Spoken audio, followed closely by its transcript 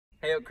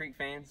Hey Oak Creek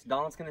fans,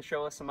 Donald's going to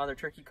show us some other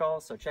turkey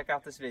calls, so check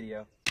out this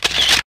video.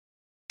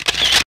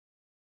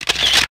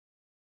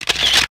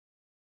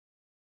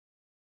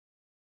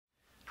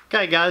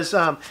 Okay guys,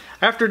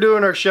 after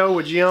doing our show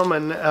with Jim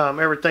and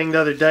everything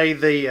the other day,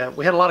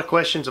 we had a lot of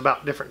questions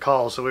about different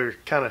calls, so we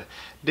kind of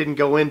didn't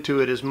go into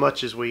it as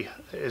much as we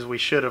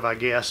should have, I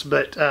guess.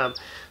 But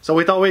so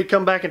we thought we'd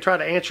come back and try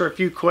to answer a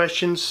few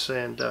questions.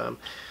 And had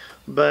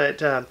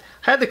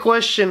the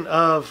question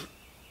of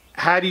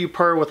how do you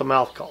purr with a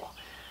mouth call?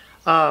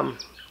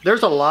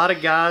 There's a lot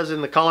of guys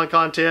in the calling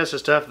contest and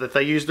stuff that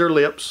they use their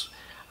lips.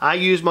 I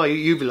use my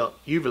uvula,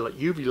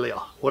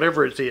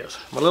 whatever it is.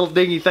 My little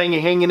dingy thingy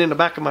hanging in the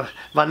back of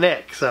my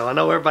neck. So I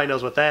know everybody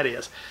knows what that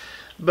is.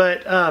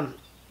 But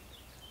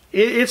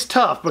it's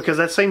tough because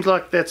that seems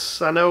like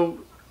I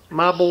know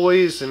my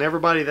boys and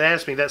everybody that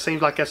asks me, that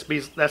seems like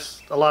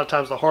that's a lot of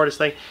times the hardest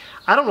thing.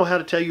 I don't know how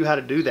to tell you how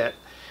to do that.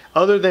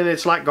 Other than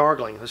it's like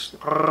gargling.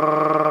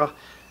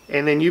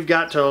 And then you've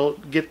got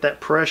to get that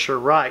pressure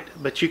right.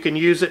 But you can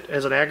use it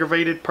as an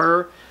aggravated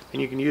purr,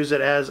 and you can use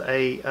it as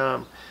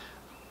a,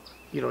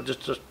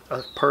 just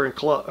a purr and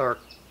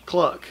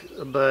cluck.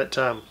 But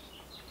I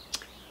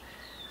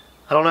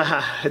don't know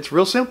how. It's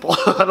real simple.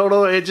 I don't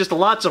know. It's just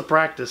lots of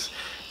practice.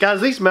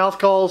 Guys, these mouth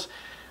calls,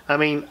 I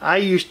mean, I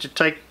used to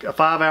take a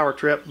 5-hour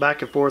trip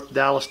back and forth to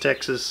Dallas,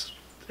 Texas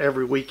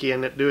every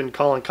weekend at doing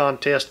calling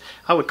contest.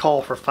 I would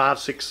call for 5,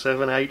 6,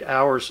 7, 8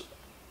 hours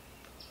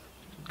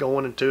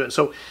going into it.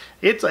 So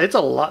it's a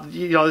lot,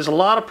 there's a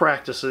lot of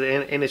practice,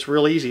 and it's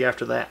real easy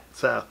after that.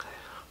 So,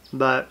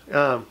 but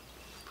to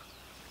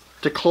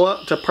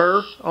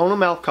purr on a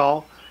mouth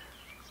call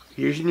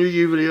using your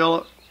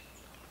uvula,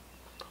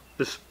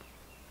 it's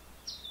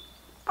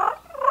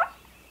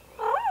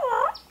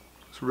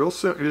real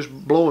simple, just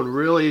blowing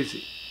real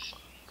easy.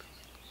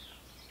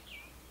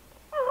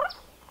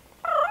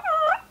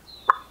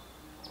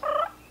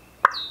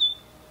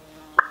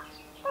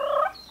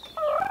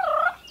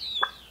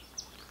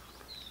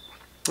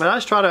 And I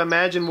just try to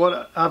imagine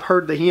what I've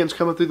heard the hens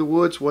coming through the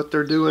woods, what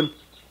they're doing.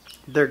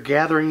 They're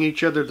gathering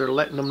each other. They're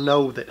letting them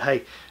know that,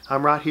 hey,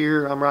 I'm right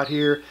here. I'm right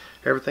here.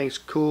 Everything's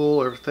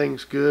cool.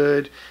 Everything's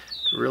good.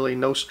 Really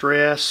no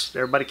stress.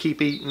 Everybody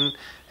keep eating.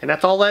 And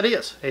that's all that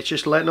is. It's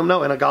just letting them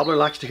know. And a gobbler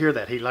likes to hear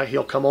that.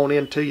 He'll come on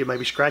in to you,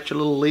 maybe scratch a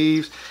little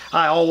leaves.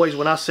 I always,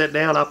 when I sit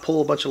down, I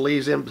pull a bunch of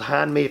leaves in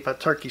behind me. If a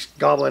turkey's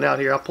gobbling out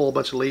here, I pull a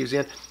bunch of leaves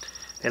in.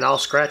 And I'll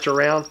scratch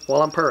around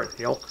while I'm purring,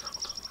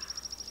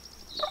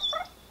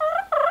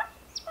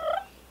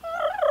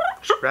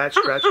 Scratch,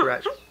 scratch,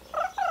 scratch.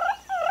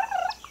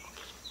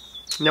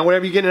 Now,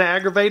 whenever you get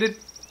aggravated,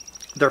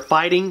 they're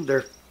fighting.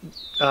 They're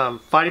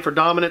fighting for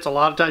dominance. A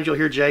lot of times you'll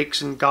hear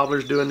jakes and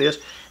gobblers doing this.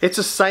 It's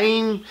the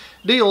same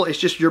deal. It's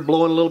just you're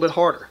blowing a little bit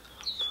harder.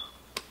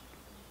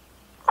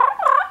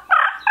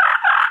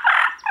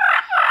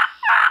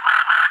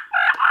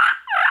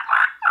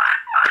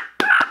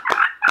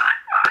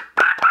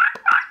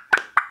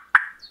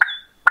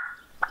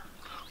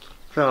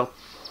 So,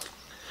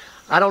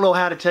 I don't know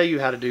how to tell you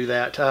how to do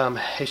that.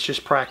 It's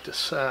just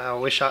practice. I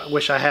wish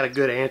I had a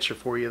good answer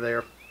for you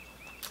there.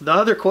 The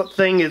other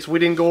thing is we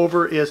didn't go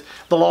over is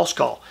the lost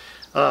call.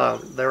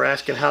 They're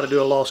asking how to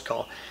do a lost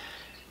call.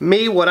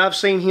 Me, what I've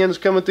seen hens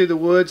coming through the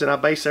woods, and I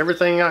base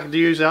everything I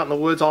use out in the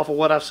woods off of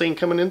what I've seen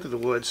coming into the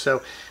woods.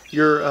 So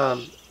you're,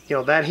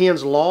 that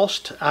hen's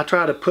lost. I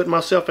try to put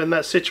myself in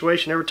that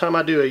situation every time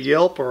I do a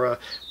yelp or a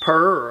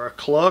purr or a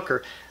cluck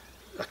or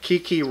a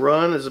kiki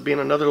run as being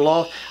another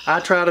loss.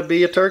 I try to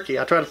be a turkey.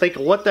 I try to think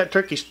of what that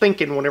turkey's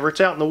thinking whenever it's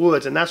out in the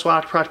woods, and that's why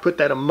I try to put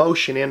that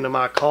emotion into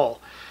my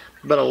call.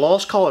 But a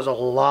lost call is a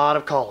lot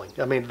of calling.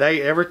 I mean,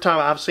 every time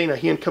I've seen a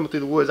hen coming through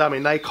the woods, I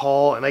mean, they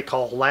call, and they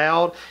call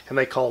loud, and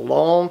they call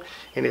long,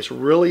 and it's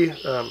really,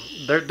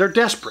 they're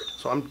desperate.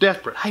 So I'm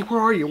desperate. Hey,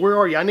 where are you? Where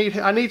are you? I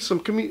need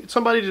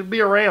somebody to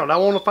be around. I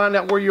want to find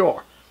out where you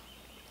are.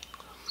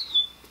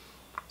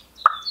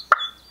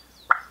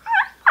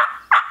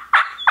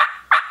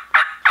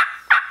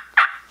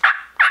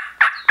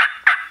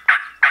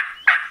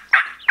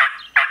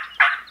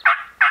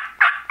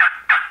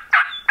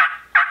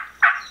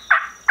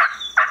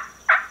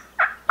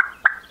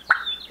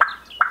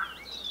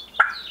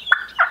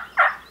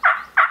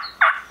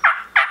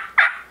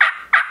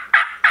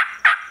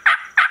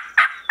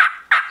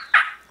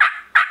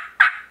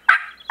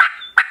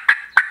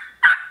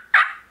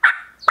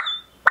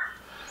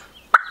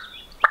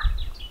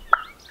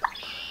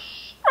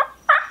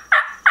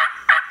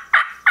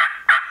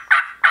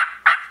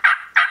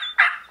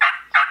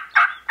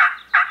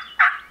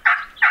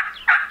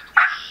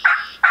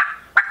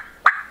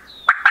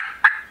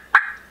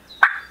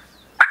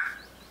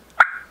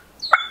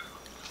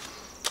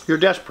 You're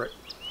desperate,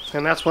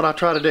 and that's what I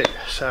try to do.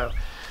 So,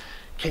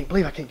 can't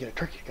believe I can't get a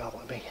turkey to gobble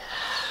at me.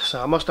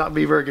 So I must not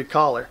be a very good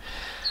caller.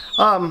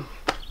 I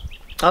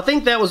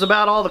think that was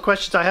about all the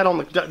questions I had on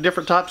the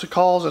different types of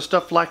calls and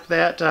stuff like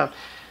that.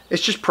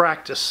 It's just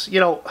practice.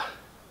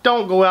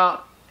 Don't go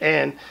out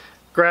and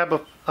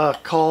grab a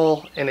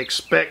call and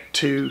expect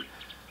to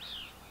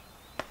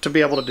to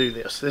be able to do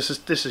this.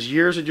 This is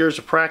years and years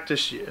of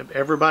practice.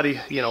 Everybody,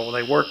 you know,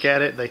 they work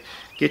at it. They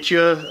get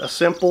you a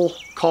simple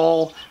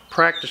call,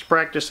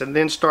 practice, and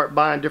then start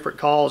buying different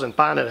calls and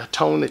finding a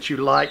tone that you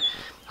like.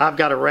 I've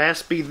got a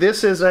raspy.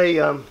 This is a,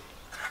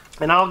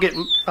 and I'll get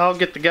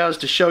the guys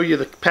to show you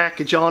the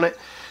package on it.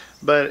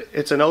 But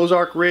it's an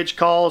Ozark Ridge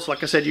calls.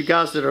 Like I said, you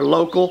guys that are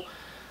local,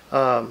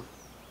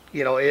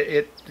 you know,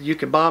 you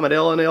can buy them at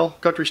L&L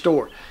Country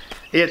Store.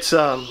 It's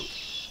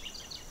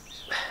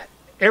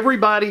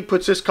everybody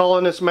puts this call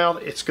in its mouth,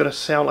 it's going to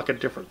sound like a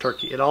different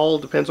turkey. It all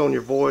depends on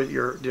your voice,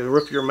 the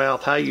roof of your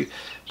mouth, how you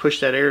push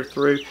that air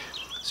through.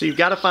 So you've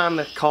got to find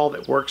the call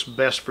that works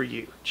best for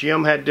you.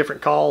 Jim had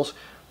different calls.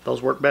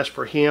 Those work best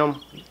for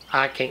him.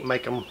 I can't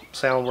make them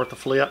sound worth a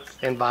flip,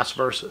 and vice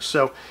versa.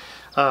 So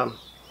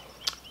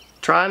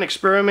try and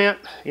experiment.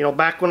 You know,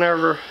 back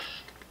whenever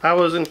I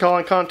was in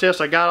calling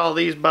contests, I got all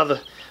these by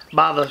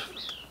the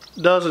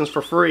dozens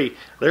for free.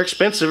 They're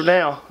expensive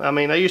now. I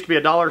mean, they used to be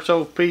 $1 or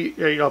so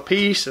a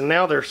piece, and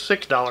now they're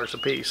 $6 a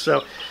piece.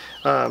 So,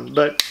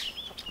 but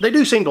they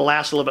do seem to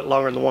last a little bit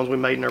longer than the ones we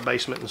made in our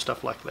basement and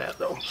stuff like that,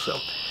 though. So,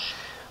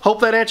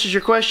 hope that answers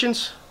your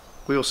questions.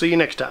 We will see you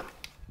next time.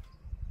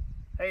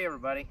 Hey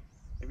everybody,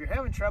 if you're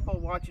having trouble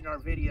watching our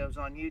videos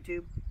on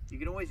YouTube, you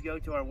can always go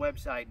to our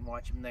website and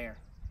watch them there.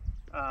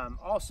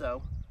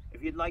 Also,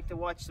 if you'd like to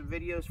watch some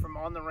videos from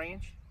on the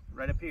range,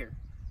 right up here.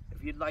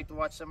 If you'd like to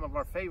watch some of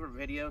our favorite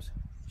videos,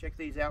 check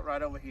these out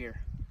right over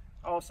here.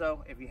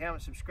 Also, if you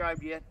haven't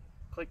subscribed yet,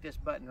 click this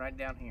button right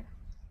down here.